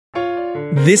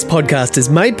This podcast is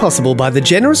made possible by the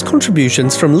generous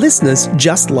contributions from listeners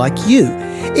just like you.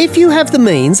 If you have the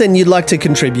means and you'd like to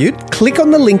contribute, click on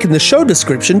the link in the show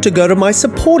description to go to my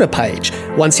supporter page.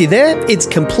 Once you're there, it's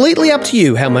completely up to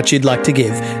you how much you'd like to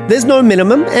give. There's no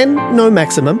minimum and no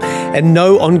maximum and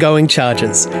no ongoing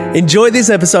charges. Enjoy this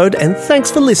episode and thanks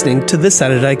for listening to the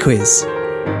Saturday Quiz.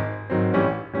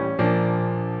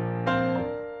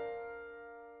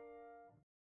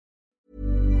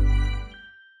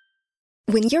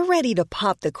 When you're ready to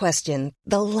pop the question,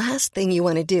 the last thing you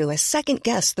want to do is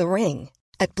second-guess the ring.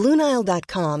 At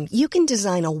BlueNile.com, you can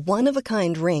design a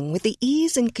one-of-a-kind ring with the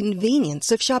ease and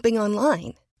convenience of shopping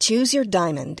online. Choose your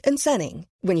diamond and setting.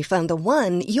 When you find the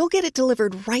one, you'll get it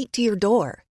delivered right to your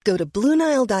door. Go to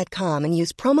BlueNile.com and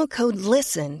use promo code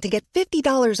LISTEN to get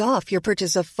 $50 off your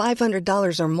purchase of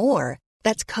 $500 or more.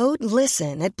 That's code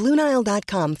LISTEN at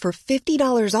BlueNile.com for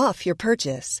 $50 off your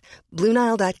purchase.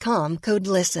 BlueNile.com, code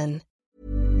LISTEN.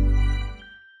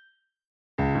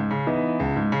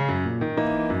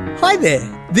 Hi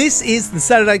there, this is the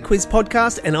Saturday Quiz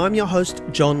Podcast and I'm your host,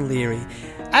 John Leary.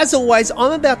 As always,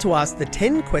 I'm about to ask the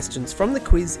 10 questions from the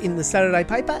quiz in the Saturday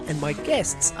paper and my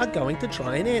guests are going to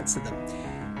try and answer them.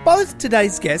 Both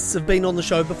today's guests have been on the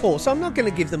show before, so I'm not going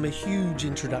to give them a huge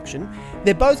introduction.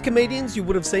 They're both comedians you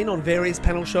would have seen on various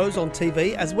panel shows on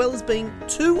TV, as well as being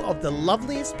two of the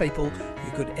loveliest people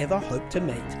you could ever hope to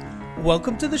meet.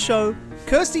 Welcome to the show,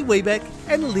 Kirsty Webeck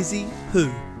and Lizzy Who.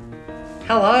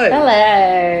 Hello.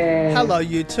 Hello. Hello,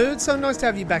 you two. It's so nice to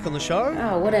have you back on the show.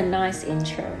 Oh, what a nice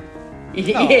intro.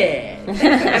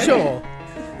 Yeah. Sure.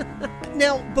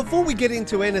 Now, before we get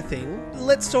into anything,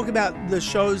 let's talk about the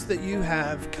shows that you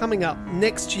have coming up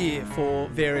next year for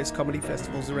various comedy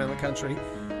festivals around the country.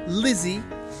 Lizzy,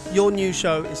 your new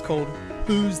show is called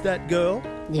Who's That Girl?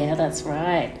 Yeah, that's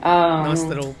right. Nice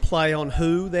little play on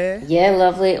Who there. Yeah,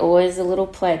 lovely. Always a little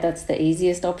play. That's the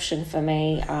easiest option for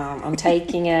me. I'm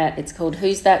taking it. It's called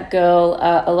Who's That Girl?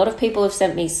 A lot of people have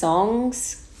sent me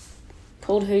songs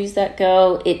called Who's That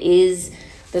Girl? It is...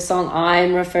 The song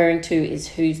I'm referring to is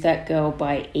Who's That Girl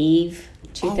by Eve,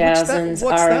 2000s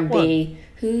what's R&B.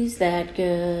 Who's that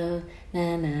girl?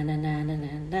 Na na na na na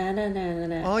na na na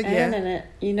na. Oh, yeah. Na, na, na.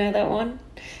 You know that one?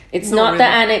 It's Not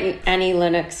not really. the Annie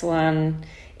Lennox one.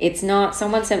 It's not.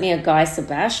 Someone sent me a Guy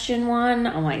Sebastian one.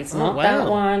 I'm like, it's not that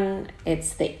one.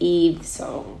 It's the Eve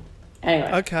song. Anyway.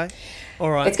 Okay.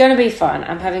 All right. It's going to be fun.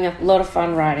 I'm having a lot of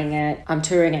fun writing it. I'm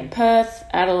touring in Perth,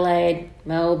 Adelaide,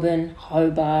 Melbourne,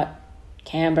 Hobart,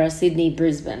 Canberra, Sydney,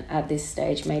 Brisbane at this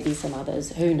stage, maybe some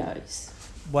others, who knows.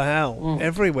 Wow,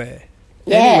 everywhere.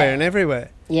 Yeah. Anywhere and everywhere.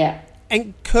 Yeah.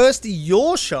 And Kirsty,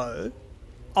 your show,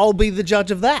 I'll be the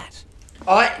judge of that.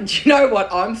 Do you know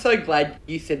what? I'm so glad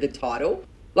you said the title.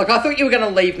 Like, I thought you were going to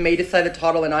leave me to say the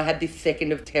title and I had this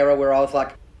second of terror where I was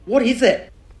like, what is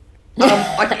it?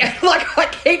 I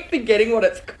keep forgetting what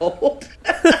it's called.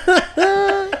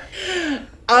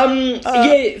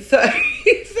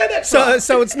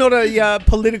 So it's not a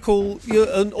political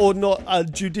or not a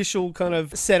judicial kind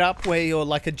of setup where you're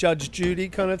like a Judge Judy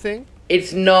kind of thing?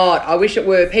 It's not. I wish it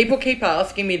were. People keep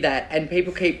asking me that, and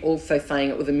people keep also saying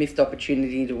it was a missed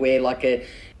opportunity to wear like a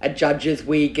judge's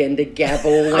wig and a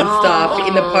gavel and stuff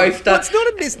in the poster. Well, it's not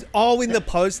a missed... Oh, in the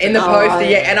poster. In the poster,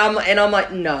 yeah. And I'm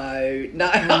like, no.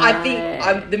 I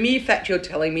think the mere fact you're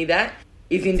telling me that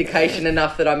is indication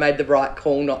enough that I made the right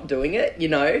call not doing it, you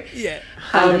know? Yeah.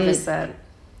 100%.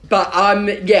 But I'm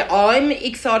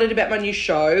excited about my new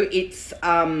show. It's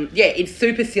it's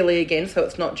super silly again, so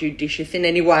it's not judicious in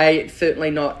any way. It's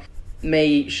certainly not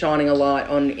me shining a light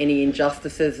on any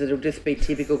injustices. It'll just be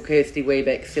typical Kirsty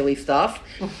Webeck silly stuff.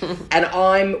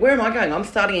 And where am I going? I'm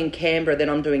starting in Canberra, then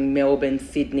I'm doing Melbourne,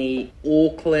 Sydney,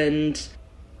 Auckland.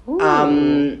 Ooh.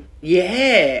 I'm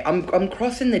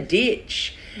crossing the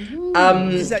ditch.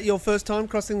 Is that your first time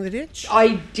crossing the ditch?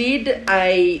 I did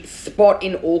a spot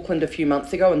in Auckland a few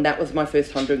months ago, and that was my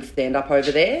first time doing stand-up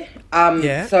over there.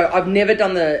 So I've never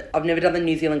done the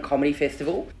New Zealand Comedy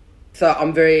Festival, so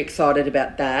I'm very excited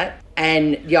about that.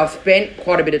 And yeah, I've spent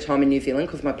quite a bit of time in New Zealand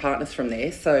because my partner's from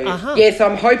there. So so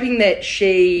I'm hoping that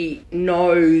she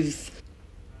knows,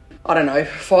 I don't know,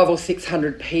 500 or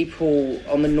 600 people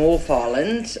on the North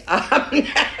Island.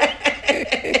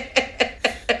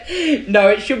 No,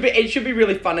 it should be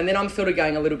really fun, and then I'm sort of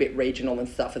going a little bit regional and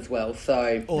stuff as well.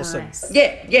 So awesome. Nice.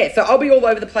 Yeah. So I'll be all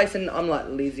over the place, and I'm like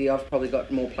Lizzy. I've probably got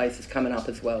more places coming up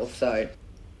as well. So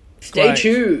stay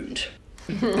tuned.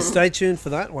 Stay tuned for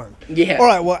that one. Yeah. All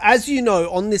right. Well, as you know,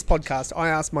 on this podcast, I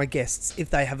ask my guests if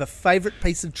they have a favourite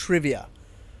piece of trivia.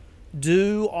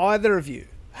 Do either of you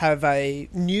have a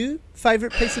new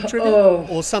favourite piece of trivia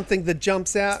or something that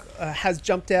has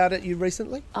jumped out at you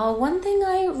recently? Oh, one thing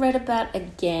I read about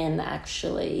again,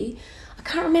 actually, I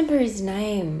can't remember his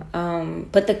name,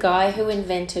 but the guy who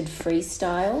invented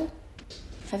freestyle.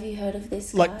 Have you heard of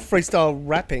this guy? Like freestyle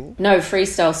rapping? No,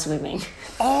 freestyle swimming.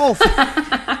 Oh,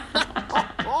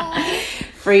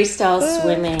 freestyle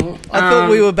swimming. I thought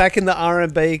we were back in the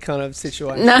R&B kind of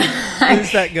situation. No.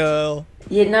 Who's that girl?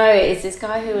 It's this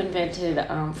guy who invented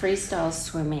freestyle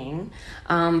swimming,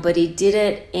 but he did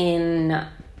it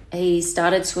he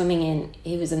started swimming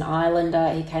he was an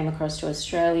islander, he came across to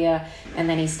Australia, and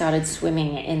then he started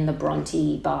swimming in the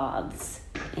Bronte Baths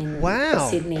in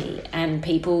Sydney, and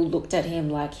people looked at him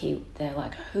they're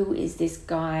like, who is this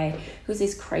guy? Who's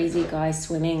this crazy guy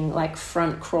swimming like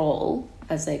front crawl,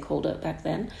 as they called it back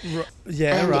then?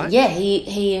 Right. Yeah,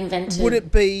 he invented... Would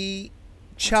it be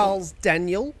Charles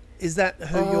Daniel? Is that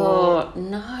who you're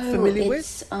familiar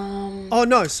with? Oh,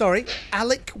 no, sorry.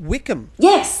 Alec Wickham.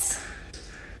 Yes!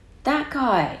 That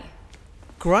guy.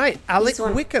 Great. Alec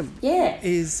Wickham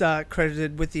is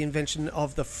credited with the invention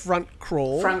of the front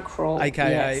crawl.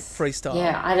 AKA freestyle.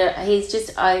 Yeah,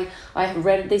 I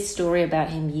read this story about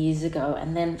him years ago,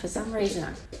 and then for some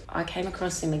reason I came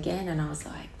across him again, and I was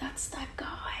like, that's that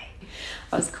guy.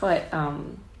 I was quite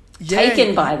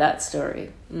taken by that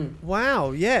story.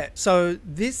 Wow, yeah. So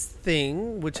this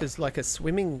thing, which is like a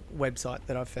swimming website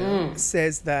that I found,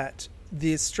 says that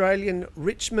the Australian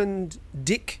Richmond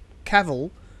Dick Cavell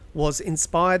was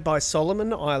inspired by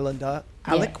Solomon Islander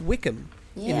Alec Wickham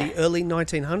in the early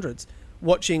 1900s.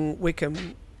 Watching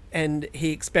Wickham, and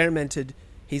he experimented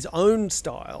his own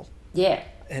style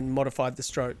and modified the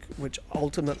stroke, which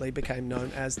ultimately became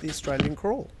known as the Australian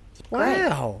crawl.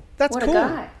 Wow, that's cool.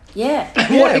 What a guy.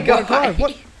 Yeah. What a guy.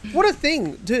 What a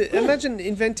thing. Imagine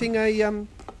inventing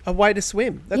a way to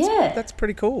swim. That's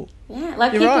pretty cool. Yeah,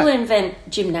 like people invent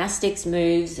gymnastics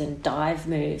moves and dive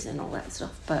moves and all that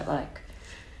stuff, but like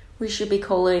we should be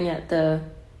calling it the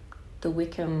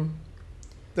Wickham.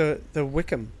 The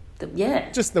Wickham.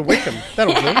 Just the Wickham.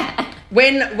 That'll do.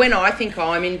 When I think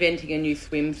I'm inventing a new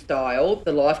swim style,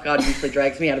 the lifeguard usually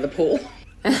drags me out of the pool.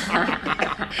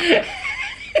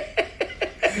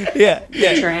 Yeah.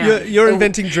 You're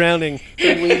inventing drowning.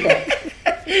 The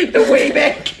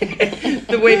Webeck.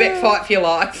 The Webeck fight for your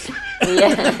life.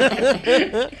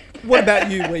 Yeah. What about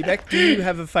you, Webeck? Do you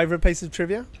have a favourite piece of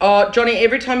trivia? Oh, Johnny,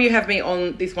 every time you have me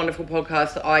on this wonderful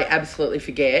podcast, I absolutely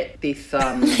forget this.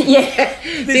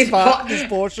 This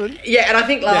portion. Yeah, and I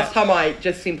think last time I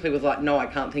just simply was like, no, I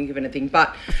can't think of anything.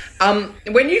 But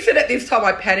when you said it this time,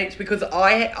 I panicked because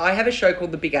I have a show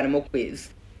called The Big Animal Quiz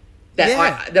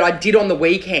that I did on the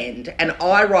weekend, and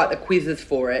I write the quizzes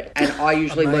for it, and I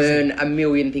usually learn a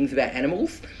million things about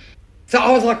animals. So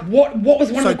I was like, what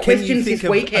was one of the questions this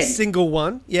weekend? A single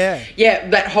one? Yeah. Yeah,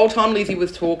 that whole time Lizzy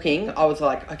was talking, I was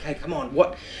like, okay, come on.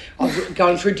 I was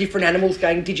going through different animals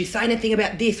going, did you say anything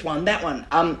about this one, that one?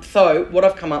 So what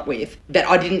I've come up with, that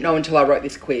I didn't know until I wrote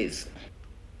this quiz,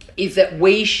 is that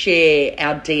we share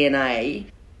our DNA.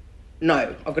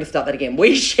 No, I've got to start that again.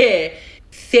 We share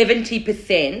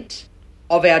 70%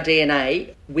 of our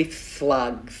DNA with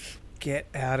slugs. Get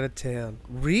out of town.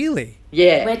 Really?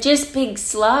 Yeah. We're just big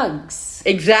slugs.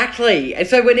 Exactly. And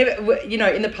so whenever,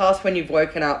 in the past when you've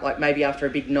woken up, like maybe after a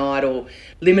big night or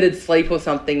limited sleep or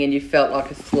something and you felt like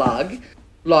a slug,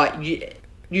 like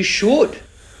you should.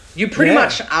 You pretty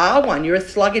much are one. You're a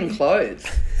slug in clothes.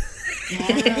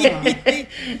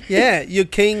 Yeah, you're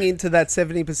keying into that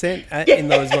 70% in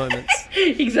those moments.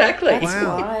 Exactly. That's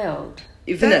wild.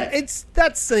 Isn't it?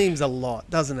 That seems a lot,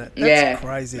 doesn't it? That's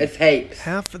crazy. It's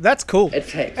heaps. That's cool.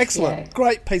 It's heaps. Excellent. Yeah.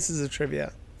 Great pieces of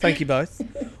trivia. Thank you both.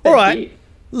 All right,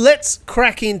 let's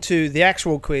crack into the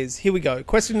actual quiz. Here we go.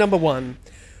 Question number 1.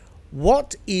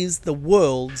 What is the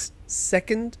world's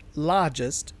second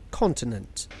largest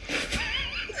continent?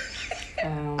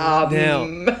 Now,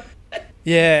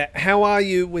 how are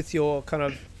you with your kind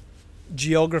of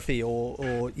geography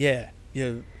or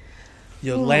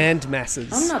your land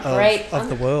masses of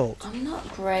the world? I'm not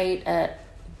great at...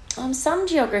 some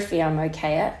geography I'm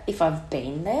okay at, if I've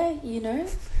been there,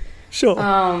 Sure.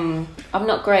 I'm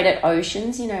not great at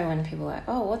oceans, when people are like,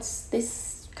 oh, what's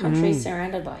this country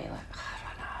surrounded by? You're like, I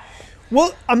don't know.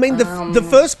 Well, I mean, the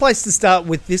first place to start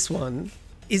with this one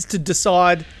is to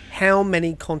decide how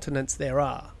many continents there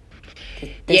are.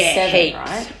 There's 7,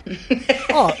 right?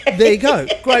 Oh, there you go.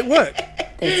 Great work.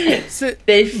 There's So,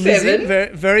 7. Lizzy,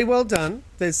 very, very well done.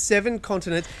 There's 7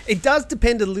 continents. It does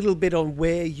depend a little bit on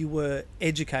where you were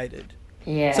educated.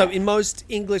 Yeah. So in most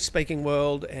English-speaking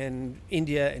world and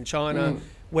India and China,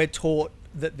 we're taught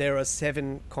that there are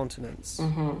 7 continents.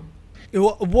 Mm-hmm.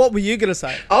 What were you going to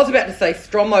say? I was about to say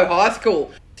Stromo High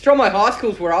School. Stromo High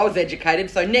School's where I was educated.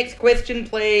 So next question,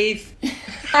 please.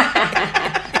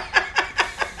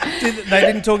 They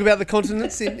didn't talk about the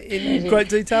continents in great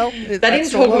detail? They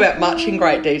didn't talk about much in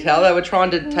great detail. They were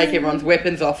trying to take everyone's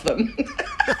weapons off them.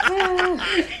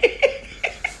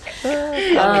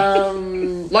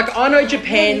 Like, I know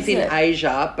Japan's in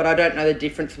Asia, but I don't know the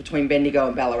difference between Bendigo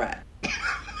and Ballarat.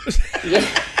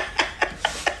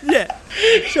 Yeah,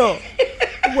 sure.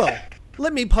 Well,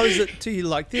 let me pose it to you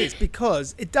like this,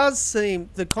 because it does seem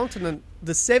the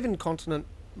 7-continent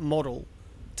model,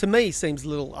 to me, seems a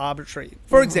little arbitrary.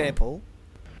 For example,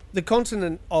 the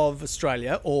continent of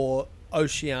Australia, or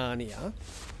Oceania,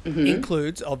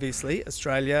 includes, obviously,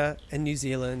 Australia and New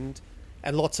Zealand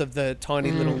and lots of the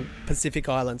tiny little Pacific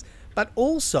islands, but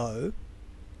also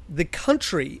the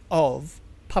country of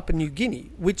Papua New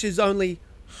Guinea, which is only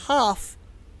half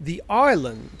the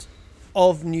island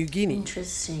of New Guinea.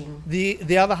 Interesting.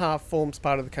 The other half forms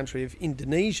part of the country of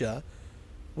Indonesia,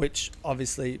 which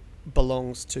obviously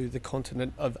belongs to the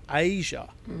continent of Asia.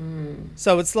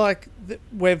 So it's like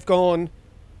we've gone,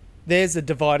 there's a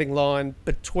dividing line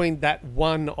between that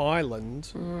one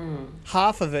island.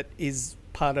 Half of it is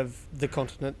part of the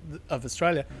continent of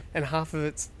Australia and half of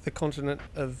it's the continent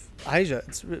of Asia.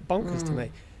 It's bonkers to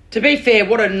me. To be fair,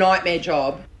 what a nightmare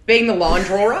job. Being the line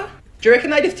drawer, do you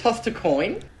reckon they just tossed a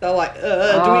coin? They're like, do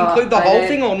we include the whole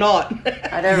thing or not?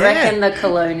 I don't reckon the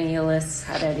colonialists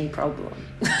had any problem.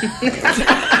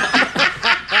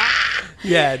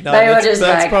 Yeah, no, they were just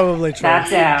that's like, probably true.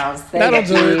 That's ours. That'll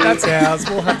do. That's ours.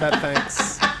 We'll have that,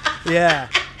 thanks. Yeah.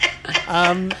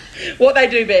 What they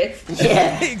do best.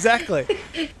 Yeah. Exactly.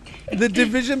 The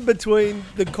division between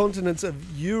the continents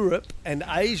of Europe and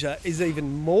Asia is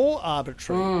even more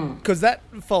arbitrary, because that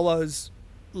follows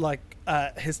like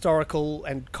a historical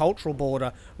and cultural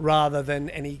border rather than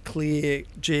any clear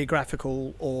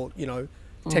geographical or,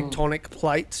 tectonic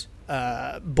plate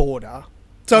border.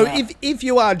 So if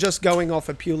you are just going off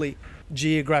a purely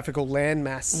geographical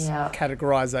landmass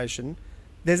categorization,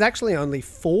 there's actually only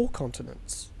 4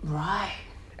 continents. Right.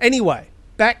 Anyway,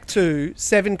 back to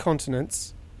 7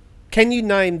 continents. Can you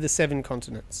name the 7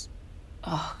 continents?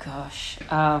 Oh, gosh.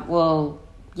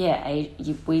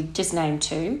 We've just named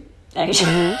 2.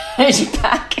 Asia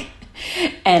Pac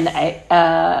and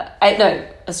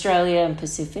Australia and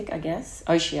Pacific, I guess.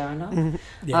 Oceania.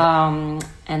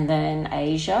 And then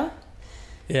Asia.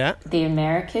 Yeah. The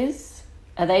Americas.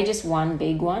 Are they just one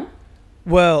big one?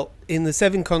 Well, in the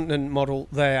 7-continent model,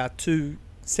 they are 2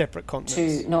 separate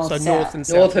continents. North and North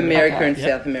South America and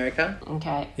South America.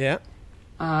 Okay. Yeah.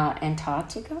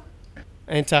 Antarctica?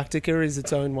 Antarctica is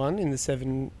its own one in the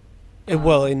 7...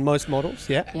 in most models,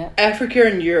 yeah. Africa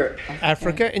and Europe.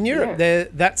 Africa and Europe.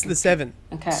 That's the 7.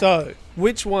 Okay. So,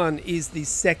 which one is the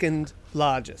second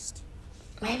largest?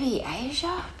 Maybe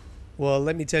Asia? Well,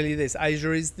 let me tell you this.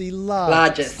 Asia is the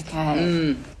largest.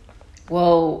 Okay.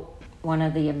 Well, one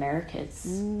of the Americas.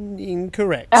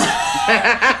 Incorrect.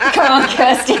 Come on,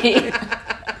 Kirsty.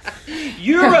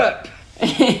 Europe.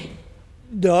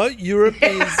 No, Europe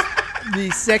is the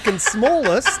second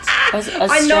smallest.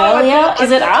 Australia?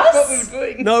 Is it us? What we were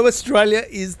doing. No, Australia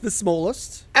is the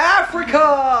smallest.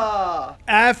 Africa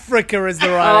is the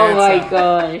right answer. Oh my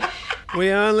gosh. We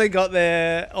only got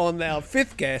there on our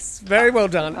 5th guess. Very well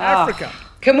done. Africa.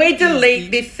 Can we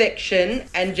delete this section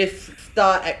and just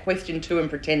start at question 2 and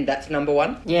pretend that's number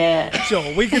 1? Yeah.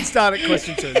 Sure, we can start at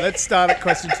question 2. Let's start at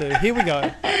question 2. Here we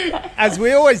go. As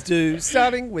we always do,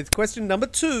 starting with question number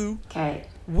 2. Okay.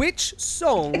 Which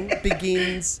song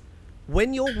begins,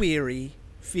 when you're weary,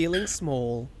 feeling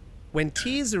small, when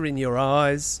tears are in your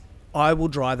eyes, I will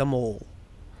dry them all?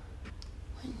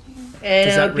 And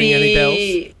does that ring any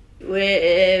bells?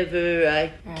 Wherever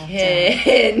I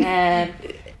can.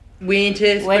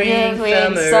 Winter, spring, summer,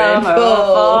 and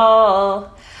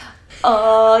fall.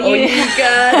 Oh, All you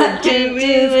gotta do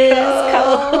is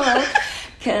call.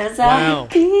 'Cause wow. I'll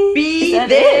be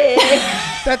there.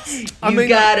 That's, you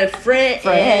got a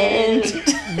friend.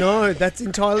 No, that's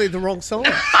entirely the wrong song.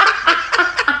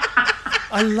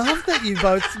 I love that you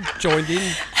both joined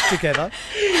in together.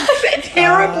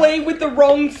 Terribly with the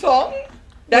wrong song.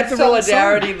 That's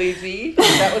solidarity, Lizzy.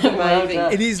 That was amazing.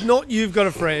 It is not You've Got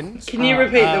a Friend. Can you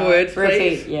repeat the words,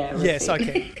 please? Repeat. Yes, I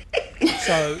can.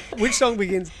 So, which song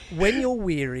begins, when you're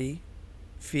weary,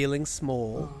 feeling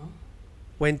small,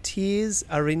 when tears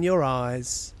are in your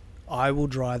eyes, I will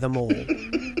dry them all.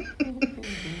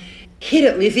 Hit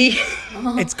it, Lizzy.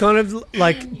 It's kind of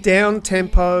like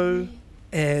down-tempo,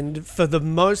 and for the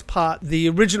most part, the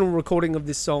original recording of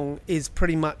this song is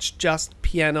pretty much just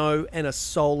piano and a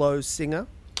solo singer.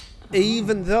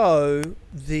 even though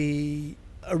the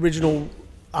original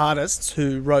artists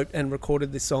who wrote and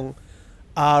recorded this song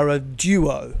are a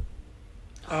duo.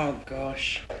 Oh,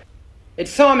 gosh.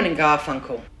 It's Simon and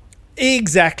Garfunkel.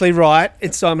 Exactly right.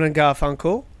 It's Simon and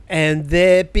Garfunkel. And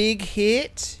their big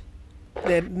hit,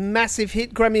 their massive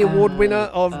hit, Grammy Award winner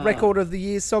of Record of the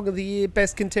Year, Song of the Year,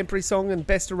 Best Contemporary Song and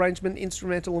Best Arrangement,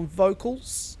 Instrumental and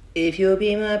Vocals. If you'll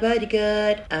be my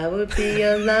bodyguard, I will be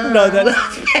your love. No,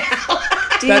 that's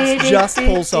just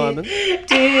Paul Simon.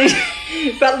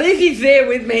 But Lizzy's there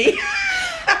with me.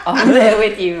 I'm there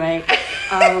with you, mate.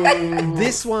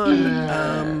 This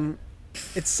one,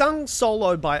 it's sung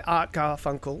solo by Art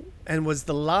Garfunkel and was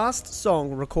the last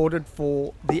song recorded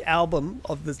for the album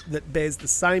that bears the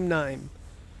same name,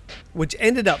 which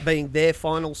ended up being their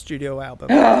final studio album.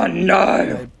 Oh, no.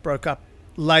 They broke up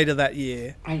later that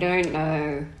year. I don't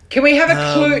know. Can we have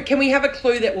a clue? Can we have a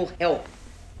clue that will help?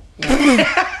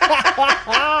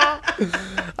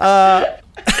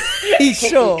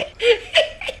 Sure.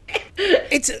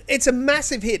 It's a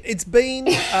massive hit. It's been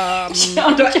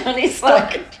Johnny's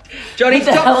like, Johnny, what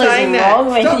the stop hell is saying that.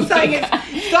 wrong with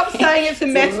Stop you saying it's a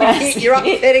massive hit. You're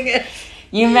upsetting it.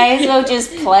 You may as well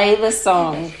just play the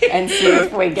song and see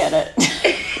if we get it.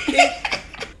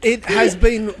 It has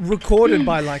been recorded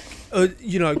by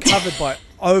covered by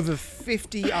over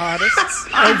 50 artists.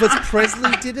 Elvis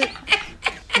Presley did it.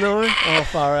 No? Oh,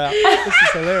 far out. This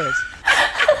is hilarious.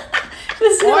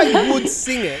 I would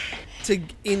sing it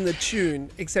in the tune,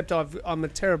 except I'm a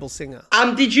terrible singer.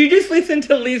 Did you just listen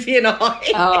to Lizzy and I?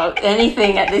 Oh,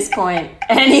 anything at this point.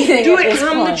 Anything Do at it, this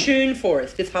hum point. the tune for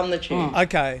us. Just hum the tune.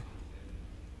 Okay.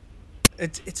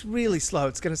 It's really slow.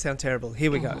 It's going to sound terrible. Here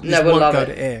we go. This No, we'll won't love go it.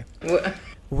 to air.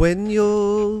 When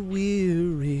you're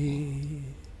weary,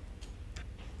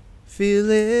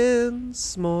 feeling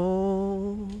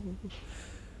small,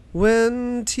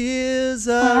 when tears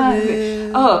are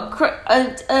in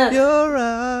your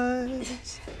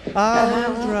eyes,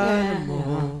 I'll dry them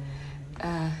all.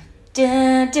 I'm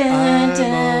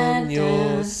on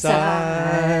your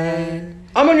side.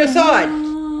 I'm on your side.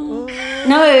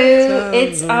 No,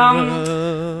 it's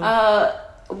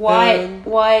white.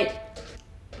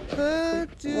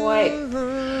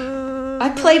 I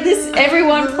played this.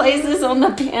 Everyone plays this on the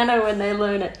piano when they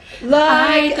learn it.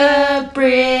 Like a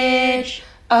bridge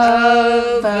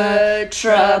over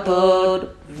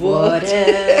troubled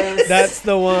waters. That's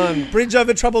the one. Bridge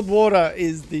Over Troubled Water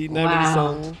is the name of the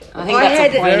song. I think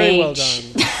that's a point very each. well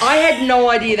done. I had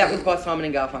no idea that was by Simon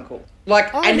and Garfunkel.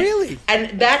 Really?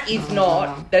 And that is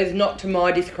not to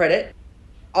my discredit.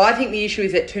 I think the issue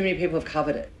is that too many people have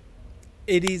covered it.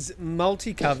 It is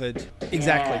multi-covered.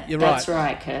 Exactly. Yeah, You're right. That's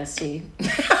right, Kirsty.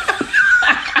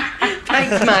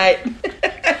 Thanks, mate.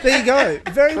 There you go.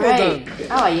 Very well done.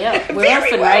 Oh, yeah. We're Very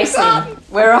off and well racing. done.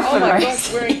 We're off Oh and my racing.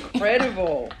 gosh, we're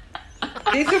incredible.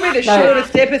 This will be the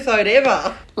shortest episode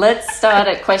ever. Let's start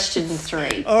at question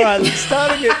 3. All right, let's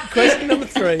start again. Question number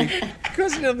 3.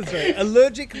 Question number 3.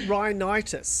 Allergic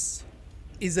rhinitis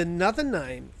is another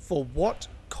name for what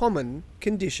common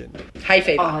condition? Hay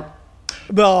fever.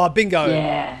 Oh, bingo.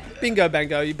 Yeah. Bingo,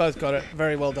 bango. You both got it.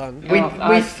 Very well done. We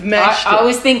smashed it. I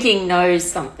was thinking knows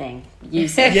something. You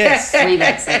said Yes.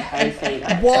 Webeck said hay fever.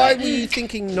 Why were you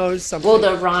thinking knows something? Well,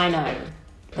 the rhino.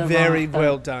 Very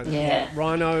well done. Yeah.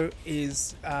 Rhino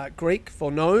is Greek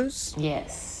for nose,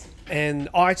 Yes. and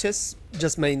itis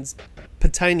just means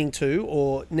pertaining to,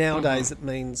 or nowadays it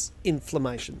means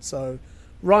inflammation. So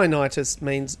rhinitis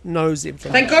means nose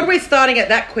inflammation. Thank God we're starting at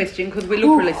that question because we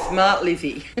look really smart,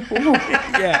 Lizzy.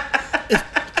 Yeah.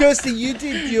 Kirsty, you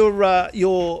did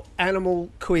your animal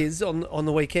quiz on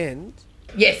the weekend.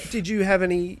 Yes. Did you have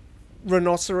any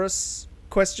rhinoceros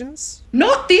questions?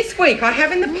 Not this week. I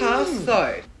have in the past,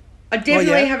 though. I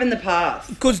definitely have in the past.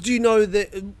 Because do you know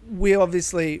that we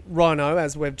obviously, rhino,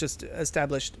 as we've just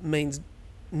established, means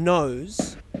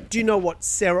nose. Do you know what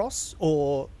seros,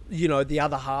 or, the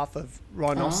other half of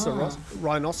rhinoceros,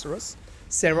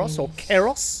 seros or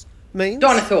keros means?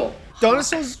 Dinosaur.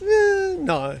 Dinosaurs?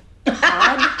 No.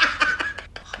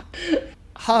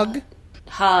 Hug.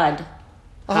 Hard.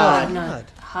 Oh, Hard. hard.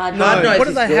 Hard. No. Hard nose What do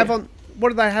is they good. have on? What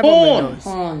do they have on their nose?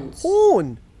 Horns.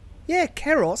 Horn. Yeah,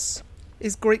 keros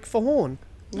is Greek for horn.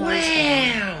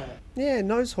 Wow. Yeah,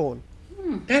 nose horn.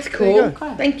 That's There cool. you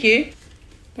go. Thank you.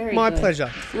 Very My good.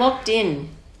 pleasure. Locked in.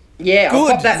 Yeah, I'll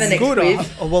Good. pop that in the next Good.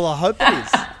 quiz. Well, I hope it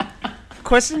is.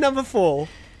 Question number 4.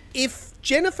 If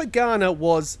Jennifer Garner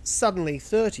was suddenly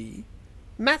 30,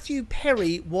 Matthew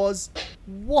Perry was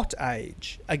what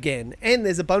age again? And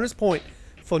there's a bonus point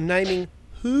for naming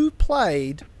who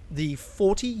played the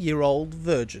 40-year-old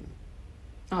virgin.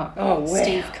 Oh, Oh, wow.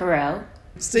 Steve Carell.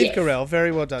 Steve Carell,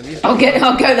 very well done. I'll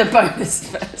go the bonus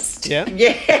first. Yeah?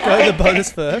 Go the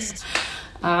bonus first.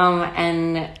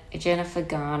 And Jennifer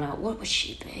Garner, what would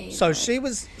she be? So she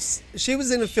was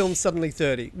in a film Suddenly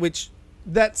 30, which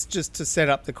that's just to set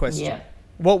up the question. Yeah.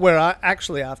 What we're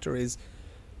actually after is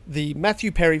the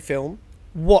Matthew Perry film,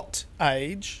 What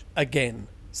Age Again?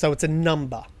 So it's a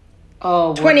number.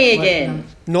 Oh, 20 again.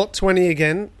 Not 20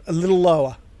 again, a little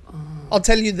lower. Oh. I'll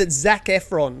tell you that Zac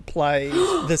Efron played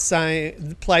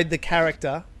the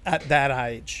character at that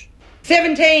age.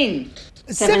 17.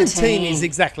 17 is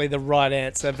exactly the right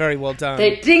answer. Very well done.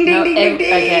 Ding, ding, ding, ding,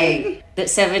 ding. Okay, that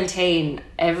 17.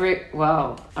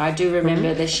 I do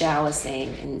remember the shower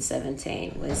scene in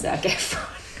 17 with Zac Efron.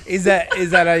 Is that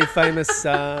a famous?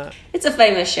 It's a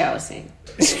famous shower scene.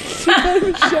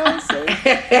 Famous shower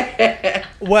scene.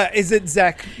 Well, is it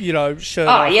Zac? Shirt.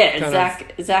 Oh yeah,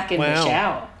 Zac in the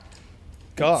shower.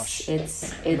 Gosh,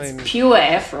 it's pure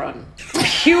Efron.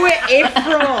 Pure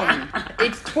Efron.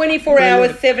 It's 24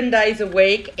 hours, 7 days a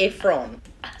week. Efron.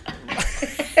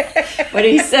 When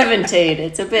he's 17,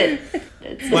 it's a bit.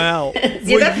 Wow.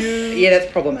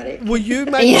 That's problematic. Were you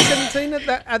maybe 17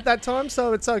 at that time?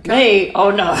 So it's okay. Me?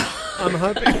 Oh no. I'm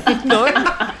hoping no.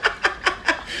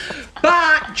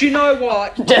 But do you know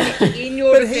what? In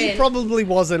your defense, he probably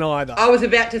wasn't either. I was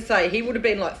about to say he would have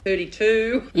been like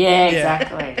 32. Yeah,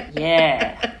 exactly.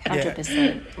 Yeah,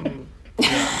 100%.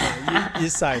 Yeah, you're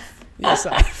safe. You're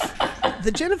safe. The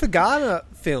Jennifer Garner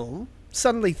film,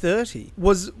 Suddenly 30,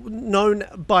 was known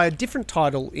by a different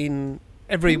title in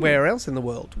everywhere else in the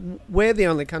world. We're the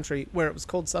only country where it was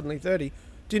called Suddenly 30.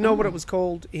 Do you know what it was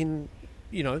called in,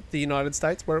 the United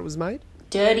States where it was made?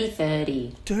 Dirty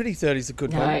 30. Dirty 30 is a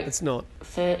good one. It's not.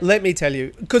 Let me tell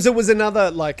you, because it was another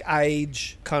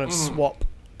age kind of swap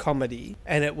comedy,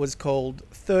 and it was called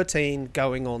 13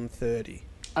 Going on 30.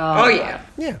 Oh yeah.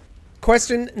 Yeah.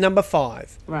 Question number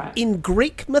 5. Right. In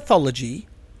Greek mythology,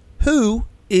 who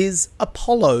is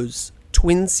Apollo's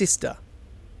twin sister?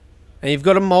 And you've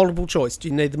got a multiple choice. Do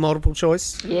you need the multiple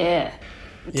choice? Yeah.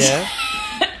 Yeah?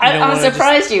 I'm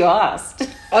surprised you asked.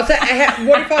 I'll say,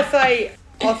 what if I say...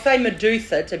 I'll say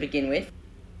Medusa to begin with.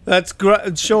 That's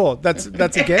great. Sure, that's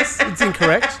a guess. It's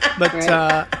incorrect, but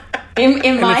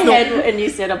in my head when you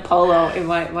said Apollo, in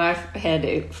my head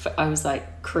I was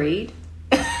like Creed.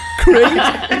 Creed?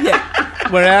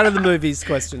 Yeah, we're out of the movies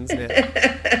questions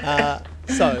now.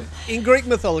 So, in Greek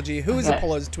mythology, who is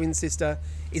Apollo's twin sister?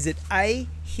 Is it A,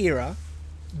 Hera,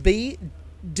 B,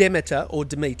 Demeter,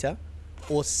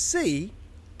 or C,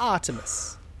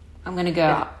 Artemis? I'm going to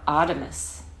go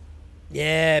Artemis.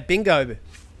 Yeah, bingo. Very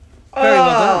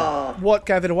well done. What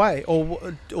gave it away? Or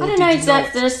I don't know.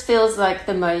 That just feels like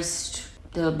the most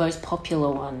popular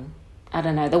one. I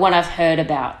don't know. The one I've heard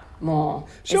about more.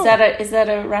 Sure. Is that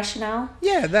a rationale?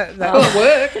 Yeah, that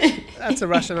worked. That's a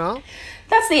rationale.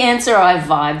 That's the answer I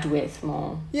vibed with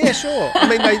more. Yeah, sure. I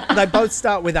mean, they both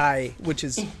start with A, which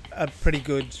is a pretty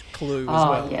good clue as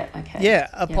well. Oh, yeah, okay. Yeah,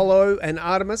 Apollo and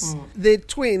Artemis. They're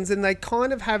twins, and they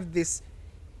kind of have this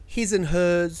his and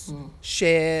hers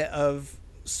share of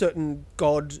certain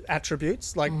god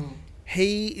attributes. Like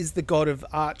he is the god of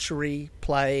archery,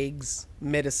 plagues,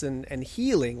 medicine, and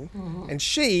healing. And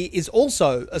she is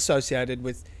also associated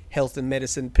with health and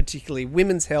medicine, particularly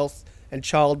women's health and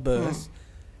childbirth,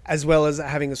 as well as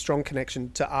having a strong connection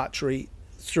to archery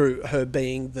through her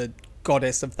being the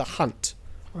goddess of the hunt.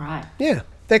 Right. Yeah,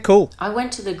 they're cool. I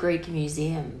went to the Greek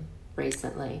Museum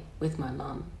recently with my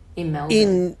mum. In Melbourne.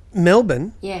 In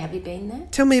Melbourne? Yeah, have you been there?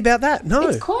 Tell me about that. No.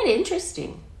 It's quite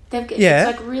interesting.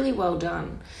 It's really well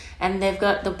done. And they've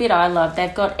got, the bit I love,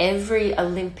 they've got every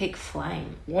Olympic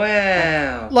flame.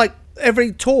 Wow. Like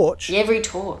every torch? Every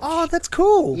torch. Oh, that's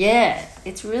cool. Yeah,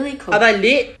 it's really cool. Are they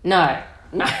lit? No.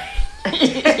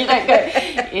 You don't go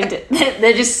into...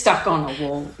 They're just stuck on a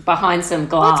wall behind some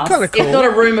glass. That's kind of cool. It's not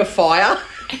a room of fire.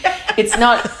 It's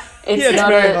not... It's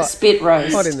not a hot. spit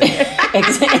roast. Hot in there.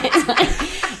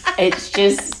 It's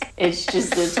just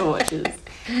the torches.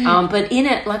 But in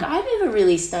it, I've never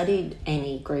really studied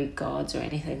any Greek gods or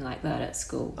anything like that at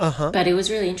school. But it was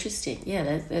really interesting.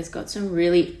 Yeah, there's got some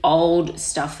really old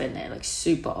stuff in there,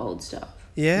 super old stuff.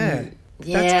 Yeah.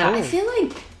 Yeah, that's cool. I feel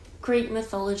like Greek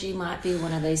mythology might be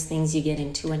one of those things you get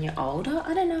into when you're older.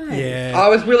 I don't know. Yeah. I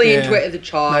was really into it as a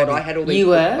child. Maybe. I had all these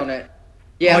books on it.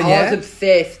 Yeah, I was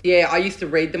obsessed. Yeah, I used to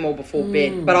read them all before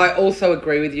bed. But I also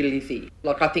agree with you, Lizzy.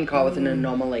 I think I was an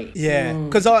anomaly. Yeah,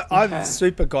 because I've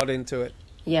super got into it.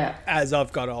 Yeah. As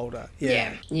I've got older.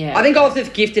 Yeah. I think I was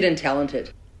just gifted and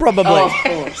talented. Probably. Oh, of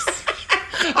course.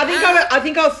 I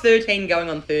think I was 13 going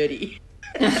on 30.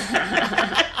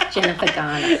 Jennifer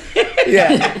Garner.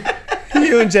 Yeah.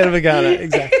 You and Jennifer Garner,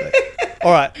 exactly.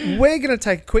 All right, we're going to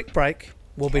take a quick break.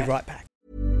 We'll be right back.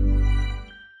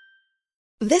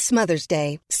 This Mother's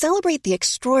Day, celebrate the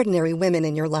extraordinary women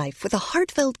in your life with a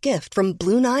heartfelt gift from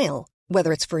Blue Nile.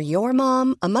 Whether it's for your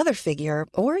mom, a mother figure,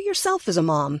 or yourself as a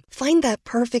mom, find that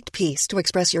perfect piece to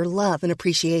express your love and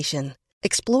appreciation.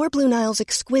 Explore Blue Nile's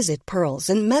exquisite pearls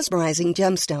and mesmerizing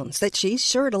gemstones that she's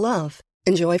sure to love.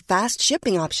 Enjoy fast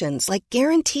shipping options like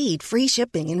guaranteed free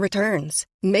shipping and returns.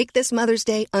 Make this Mother's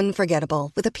Day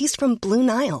unforgettable with a piece from Blue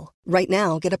Nile. Right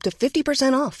now, get up to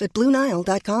 50% off at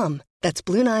BlueNile.com. That's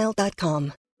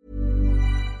BlueNile.com.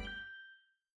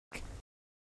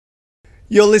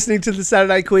 You're listening to the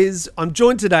Saturday Quiz. I'm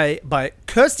joined today by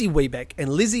Kirsty Webeck and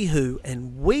Lizzy Who,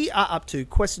 and we are up to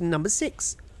question number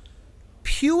 6.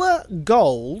 Pure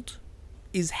gold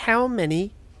is how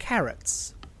many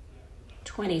carats?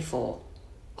 24.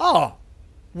 Oh,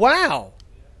 wow.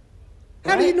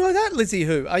 How do you know that, Lizzy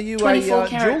Who? Are you 24 a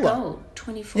karat jeweler? gold.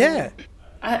 24. Yeah.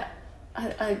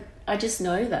 I just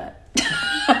know that.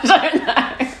 I don't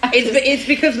know. It's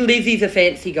because Lizzy's a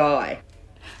fancy guy.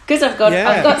 Because I've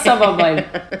got some on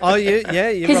my. Oh,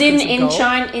 yeah. Because in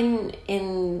China,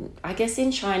 I guess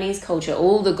in Chinese culture,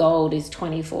 all the gold is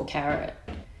 24 karat.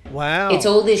 Wow. It's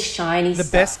all this shiny stuff.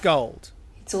 The best gold.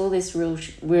 It's all this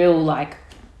real like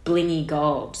blingy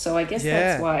gold. So I guess Yeah.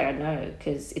 that's why I know,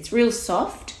 because it's real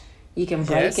soft. You can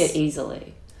break it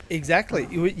easily. Exactly.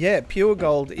 Yeah, pure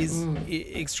gold is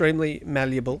extremely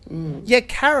malleable. Yeah,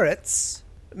 carats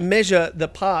measure the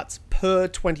parts per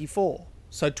 24.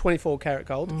 So 24 karat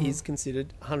gold is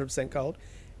considered 100% gold,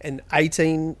 and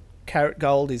 18 karat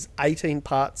gold is 18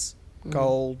 parts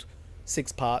gold,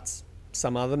 6 parts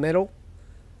some other metal,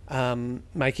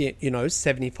 making it,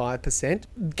 75%.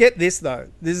 Get this, though.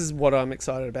 This is what I'm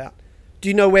excited about. Do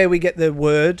you know where we get the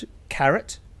word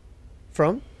carrot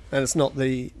from? And it's not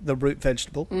the root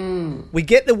vegetable. We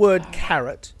get the word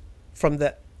carrot from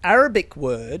the Arabic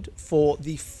word for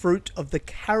the fruit of the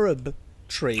carob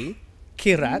tree,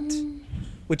 kirat,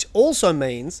 which also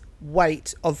means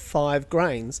weight of 5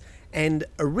 grains, and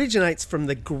originates from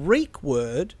the Greek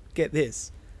word, get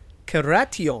this,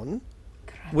 keration,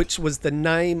 which was the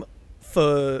name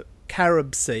for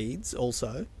carob seeds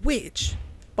also, which,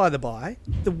 by the by,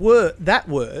 that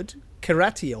word,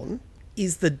 keration,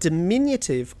 is the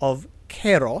diminutive of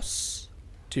keros.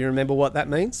 Do you remember what that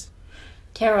means?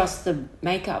 Keros, the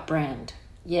makeup brand.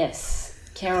 Yes,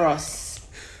 Keros.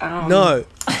 No,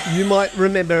 you might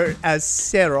remember it as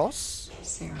seros.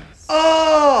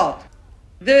 Oh,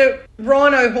 the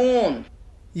rhino horn.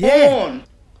 Yeah. Horn.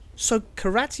 So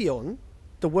keration,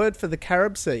 the word for the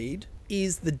carob seed,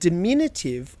 is the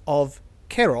diminutive of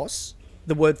keros,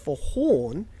 the word for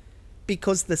horn,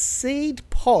 because the seed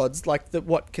pods, like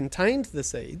what contained the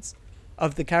seeds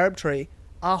of the carob tree,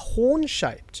 are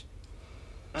horn-shaped.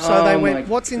 So they went,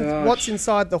 what's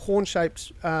inside the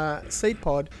horn-shaped seed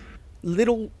pod?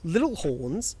 Little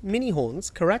horns, mini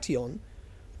horns, keration,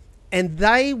 and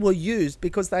they were used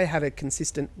because they had a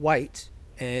consistent weight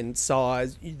and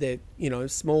size. They're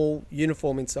small,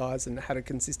 uniform in size, and had a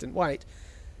consistent weight.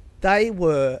 They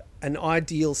were an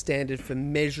ideal standard for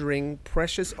measuring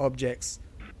precious objects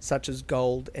such as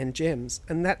gold and gems,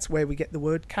 and that's where we get the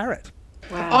word carat.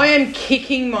 Wow. I am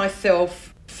kicking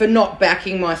myself for not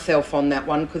backing myself on that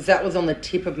one, because that was on the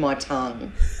tip of my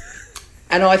tongue.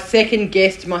 And I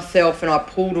second-guessed myself, and I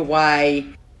pulled away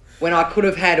when I could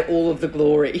have had all of the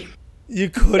glory.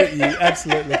 You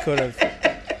absolutely could have.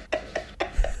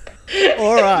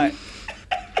 All right.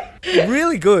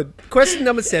 Really good. Question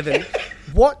number 7.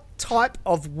 What type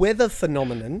of weather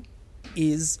phenomenon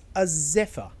is a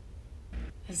zephyr?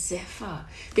 A zephyr.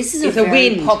 This is It's a a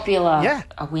very wind. popular... Yeah.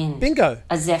 A wind. Bingo.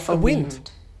 A zephyr A wind.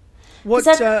 wind. What's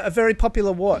that- a very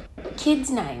popular what? Kid's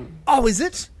name. Oh, is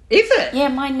it? Is it? Yeah,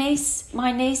 my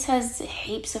niece has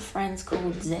heaps of friends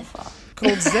called Zephyr.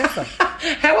 Called Zephyr.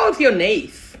 How old's your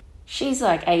niece? She's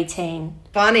like 18.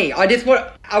 Funny. I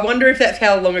wonder if that's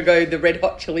how long ago the Red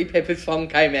Hot Chili Peppers song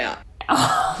came out.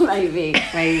 Oh, maybe.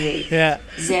 Yeah.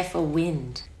 Zephyr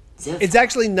wind. Zephyr. It's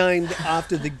actually named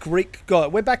after the Greek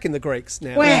god. We're back in the Greeks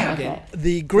now. Wow. Again. Okay.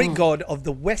 The Greek god of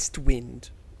the west wind,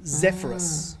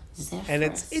 Zephyrus. Zephyrus. And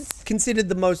it's considered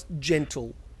the most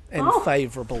gentle and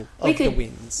favourable of the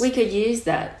winds. We could use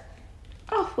that.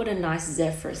 Oh, what a nice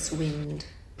Zephyrus wind.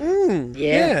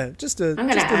 Yeah, just a I'm going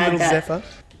to little add that zephyr.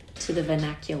 to the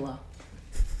vernacular.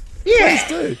 Yeah.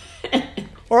 Please do.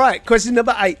 All right, question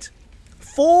number 8.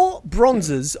 4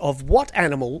 bronzes of what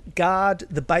animal guard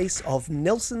the base of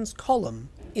Nelson's Column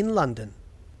in London?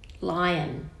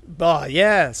 Lion. Oh,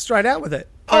 yeah, straight out with it.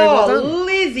 Very well done.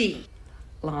 Lizzy.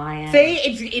 Lion. See,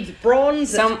 it's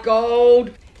bronze, it's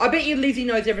gold. I bet you Lizzy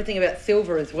knows everything about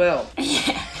silver as well.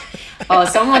 Oh,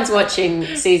 someone's watching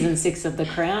season 6 of The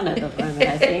Crown at the moment,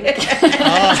 I think.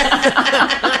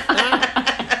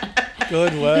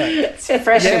 Good work. It's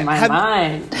fresh in my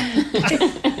mind.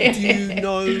 Do you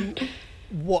know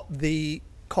what the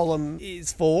column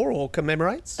is for or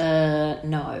commemorates?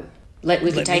 No.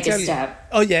 We can take a stab.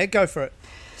 Oh, yeah, go for it.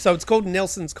 So it's called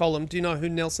Nelson's column. Do you know who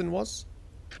Nelson was?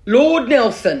 Lord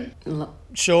Nelson.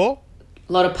 Sure.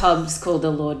 A lot of pubs called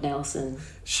the Lord Nelson.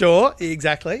 Sure,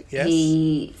 exactly, yes.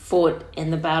 He fought in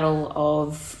the Battle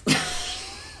of...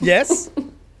 Yes.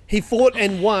 He fought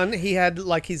and won. He had,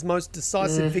 like, his most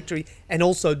decisive victory and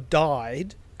also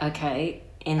died. Okay.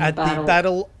 At the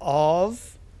Battle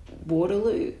of...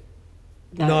 Waterloo?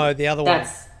 No, the other one.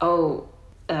 Oh,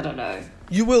 I don't know.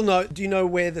 You will know. Do you know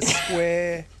where the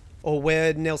square or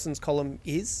where Nelson's column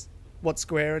is? What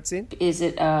square it's in? Is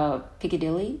it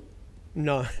Piccadilly?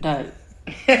 No. No.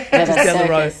 Just down the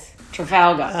road.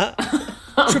 Trafalgar.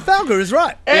 Trafalgar is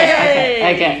right.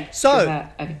 Yeah, okay. So,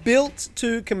 built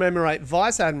to commemorate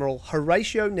Vice Admiral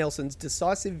Horatio Nelson's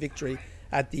decisive victory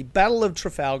at the Battle of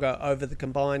Trafalgar over the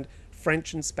combined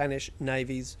French and Spanish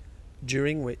navies,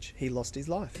 during which he lost his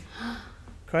life.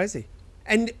 Crazy.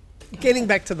 And getting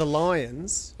back to the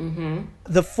lions,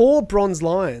 the 4 bronze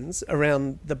lions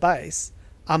around the base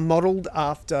are modelled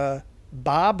after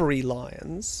Barbary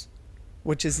lions,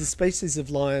 which is the species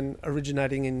of lion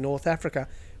originating in North Africa,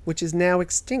 which is now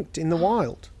extinct in the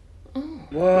wild.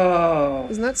 Whoa.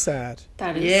 Isn't that sad?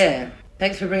 That is. Yeah.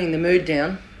 Thanks for bringing the mood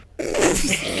down. Put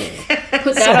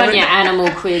that on your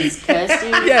animal quiz, Kirsty.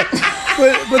 Yeah,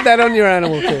 put that on your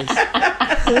animal quiz.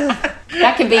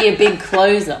 That can be a big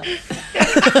closer.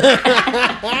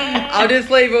 I'll just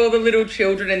leave all the little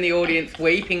children in the audience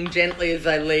weeping gently as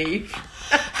they leave.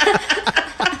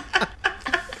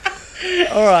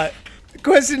 All right.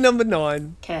 Question number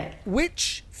 9. Okay.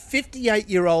 Which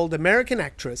 58-year-old American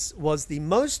actress was the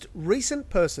most recent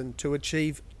person to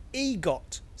achieve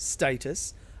EGOT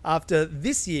status after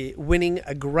this year winning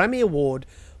a Grammy Award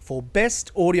for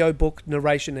Best Audiobook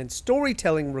Narration and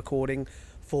Storytelling Recording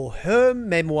for her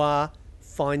memoir,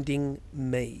 Finding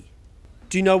Me?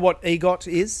 Do you know what EGOT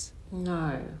is?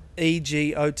 No.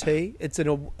 EGOT. It's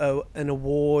an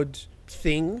award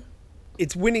thing.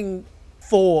 It's winning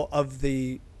 4 of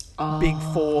the big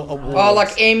 4 awards. Oh,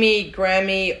 like Emmy,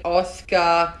 Grammy,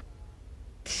 Oscar,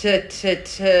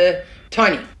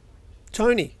 Tony.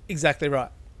 Tony, exactly right.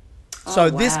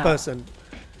 So this person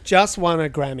just won a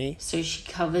Grammy. So she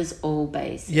covers all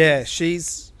bases. Yeah,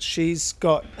 she's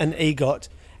got an EGOT.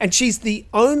 And she's the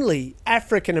only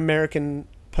African-American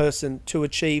person to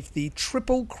achieve the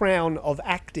Triple Crown of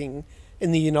Acting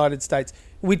in the United States,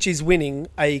 which is winning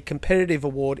a competitive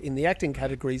award in the acting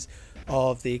categories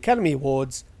of the Academy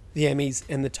Awards, the Emmys,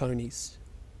 and the Tonys.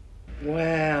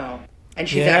 Wow. And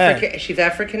she's she's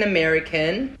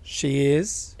African-American. She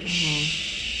is.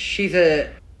 She's a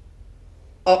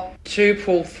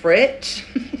octuple threat.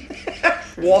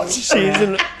 What?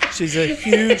 She's a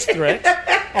huge threat.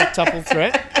 Octuple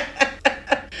threat.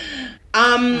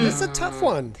 It's a tough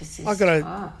one. This is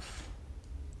tough.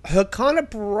 Her kind of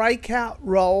breakout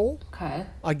role, Okay.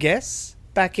 I guess,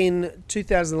 back in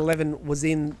 2011 was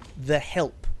in The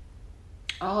Help.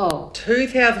 Oh.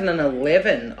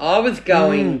 2011. I was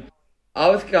going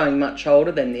much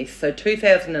older than this. So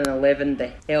 2011,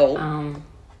 The Help.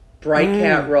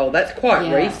 Breakout role. That's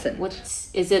quite recent.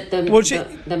 Is it the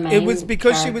main It was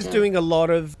because she was character? doing a lot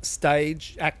of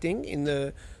stage acting in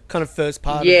the kind of first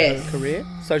part of her career.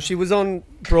 So she was on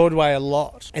Broadway a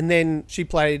lot. And then she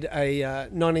played a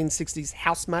 1960s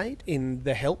housemaid in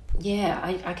The Help. Yeah,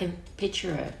 I can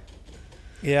picture it.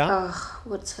 Yeah.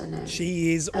 What's her name?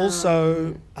 She is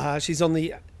also, she's on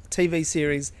the TV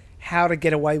series How to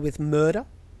Get Away with Murder.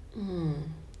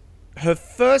 Her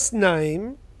first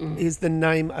name is the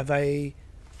name of a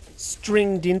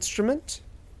stringed instrument.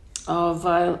 Oh,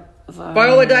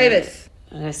 Viola Davis.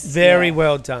 Yes, Very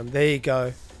well done. There you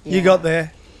go. Yeah. You got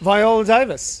there. Viola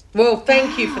Davis. Well,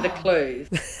 thank you for the clues.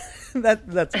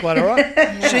 That's quite all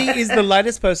right. She is the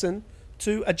latest person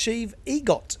to achieve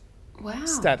EGOT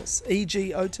status.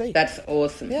 EGOT. That's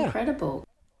awesome. Yeah. Incredible.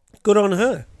 Good on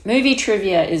her. Movie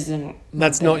trivia isn't.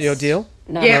 That's not your deal?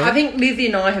 No. Yeah, I think Lizzy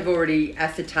and I have already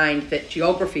ascertained that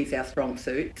geography is our strong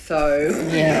suit. So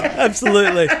Yeah.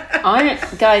 Absolutely.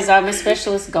 I'm a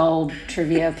specialist gold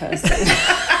trivia person.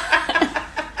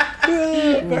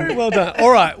 Very well done.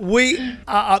 All right, we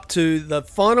are up to the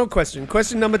final question.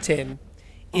 Question number 10.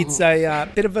 It's a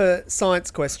bit of a science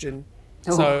question.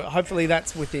 So hopefully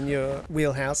that's within your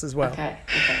wheelhouse as well. Okay.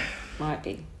 Might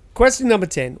be. Question number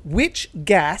 10. Which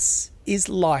gas is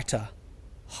lighter,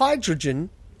 hydrogen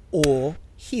or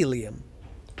helium?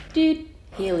 Dude,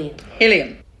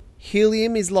 helium.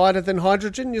 helium is lighter than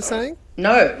hydrogen, you're saying?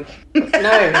 No.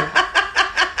 No.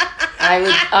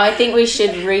 I think we should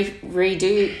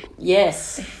redo.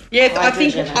 Yes. Yes,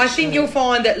 Hydrogen, I think you'll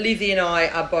find that Lizzy and I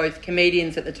are both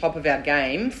comedians at the top of our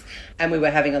games, and we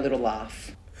were having a little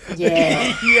laugh.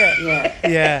 Yeah.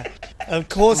 Yeah. Of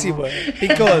course you were,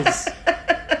 because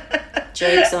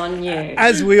Joke's on you.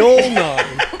 as we all know,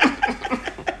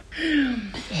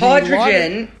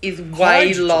 hydrogen is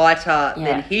way lighter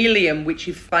than helium, which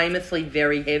is famously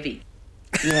very heavy.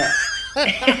 Yeah.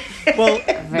 well,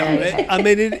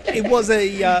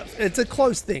 it's a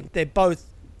close thing. They're both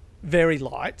very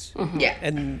light,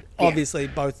 and obviously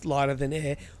both lighter than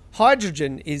air.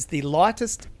 Hydrogen is the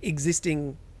lightest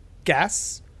existing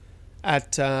gas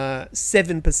at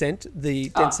 7% the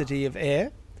density of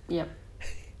air. Yep.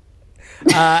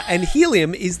 And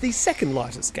helium is the second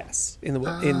lightest gas in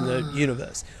the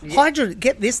universe. Hydrogen.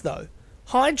 Get this though,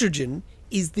 hydrogen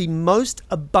is the most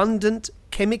abundant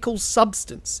chemical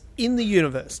substance in the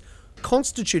universe,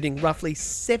 constituting roughly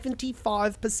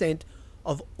 75%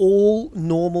 of all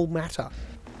normal matter.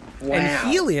 Wow. And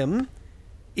helium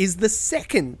is the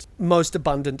second most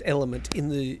abundant element in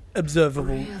the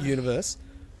observable universe.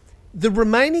 The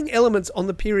remaining elements on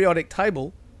the periodic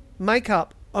table make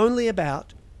up only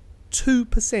about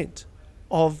 2%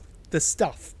 of the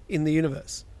stuff in the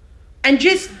universe. And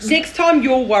just next time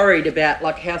you're worried about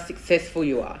like how successful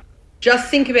you are,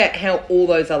 just think about how all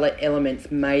those other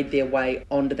elements made their way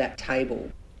onto that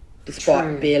table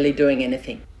despite barely doing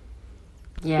anything.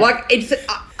 Yeah. Like it's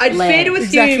fair to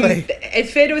assume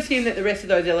it's fair to assume that the rest of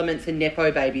those elements are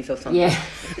nepo babies or something.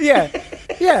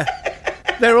 Yeah.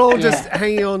 They're all just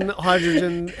hanging on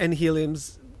hydrogen and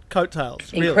helium's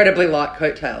coattails. Really. Incredibly light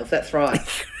coattails, that's right.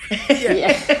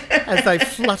 As they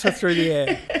flutter through the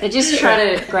air. They just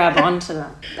try to grab onto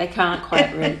them. They can't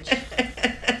quite reach.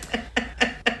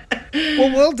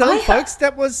 Well done, folks.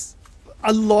 That was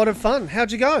a lot of fun.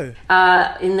 How'd you go?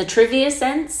 In the trivia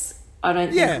sense, I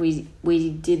don't think we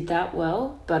did that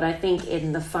well, but I think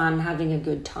in the fun, having a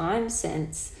good time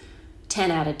sense, 10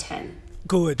 out of 10.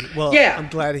 Good. Well, I'm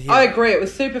glad to hear. I agree. It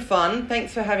was super fun.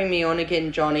 Thanks for having me on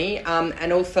again, Johnny.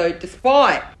 And also,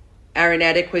 despite our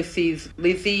inadequacies,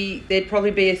 Lizzy, there'd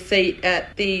probably be a seat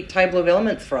at the table of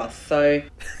elements for us. So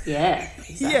yeah,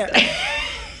 exactly.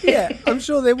 Yeah, I'm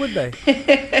sure there would be.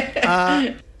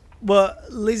 Well,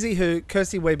 Lizzy,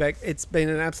 Kirsty Webeck, it's been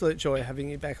an absolute joy having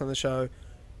you back on the show.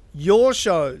 Your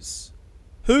shows,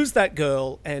 Who's That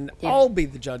Girl? And I'll be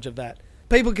the judge of that.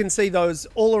 People can see those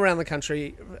all around the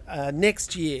country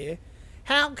next year.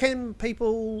 How can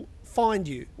people find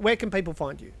you? Where can people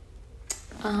find you?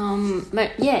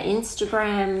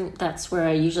 Instagram, that's where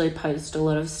I usually post a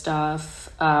lot of stuff.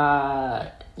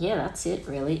 That's it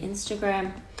really.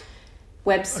 Instagram.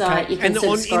 Website, you can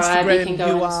subscribe. You can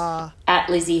go at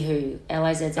Lizzy Who,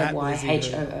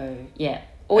 LIZZYHOO. Yeah.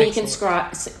 Or you can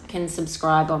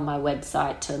subscribe on my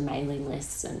website to mailing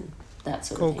lists and that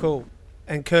sort of thing. Cool.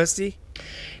 And Kirsty?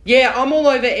 Yeah, I'm all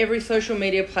over every social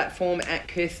media platform at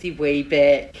Kirsty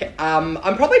Webeck. I'm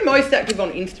probably most active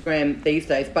on Instagram these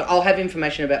days, but I'll have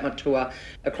information about my tour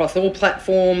across all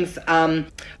platforms.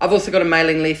 I've also got a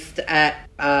mailing list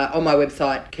on my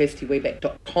website,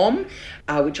 kirstywebeck.com,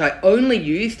 which I only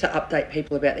use to update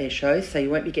people about their shows, so you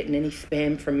won't be getting any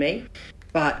spam from me.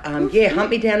 But, hunt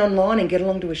me down online and get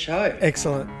along to a show.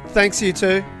 Excellent. Thanks, you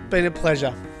two. Been a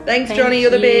pleasure. Thanks, Johnny.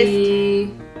 You're the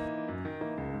best.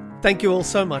 Thank you all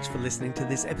so much for listening to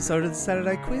this episode of the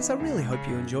Saturday Quiz. I really hope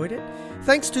you enjoyed it.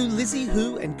 Thanks to Lizzy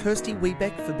Who and Kirsty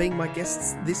Webeck for being my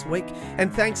guests this week.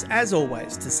 And thanks, as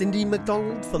always, to Cindy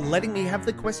McDonald for letting me have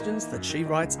the questions that she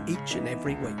writes each and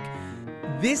every week.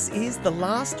 This is the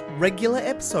last regular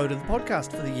episode of the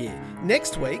podcast for the year.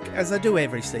 Next week, as I do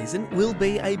every season, will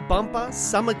be a bumper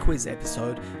summer quiz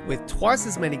episode with twice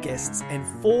as many guests and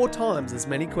 4 times as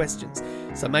many questions.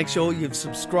 So make sure you've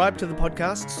subscribed to the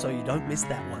podcast so you don't miss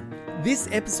that one. This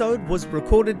episode was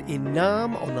recorded in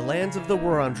Naarm on the lands of the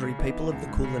Wurundjeri people of the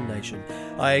Kulin Nation.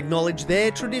 I acknowledge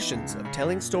their traditions of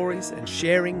telling stories and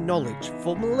sharing knowledge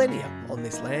for millennia on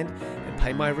this land and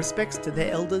pay my respects to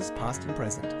their elders past and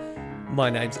present.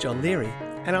 My name's John Leary,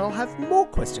 and I'll have more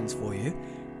questions for you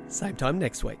same time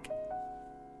next week.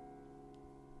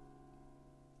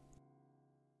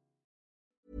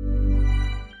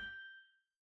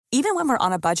 Even when we're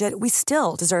on a budget, we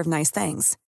still deserve nice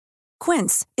things.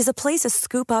 Quince is a place to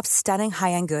scoop up stunning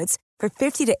high-end goods for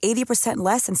 50 to 80%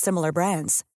 less than similar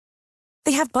brands.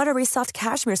 They have buttery soft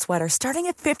cashmere sweaters starting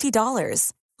at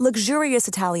 $50, luxurious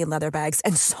Italian leather bags,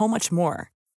 and so much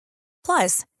more.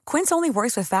 Plus, Quince only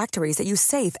works with factories that use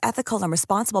safe, ethical, and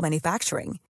responsible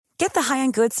manufacturing. Get the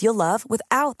high-end goods you'll love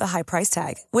without the high price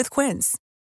tag with Quince.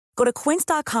 Go to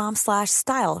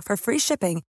quince.com/style for free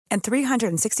shipping and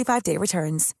 365-day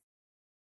returns.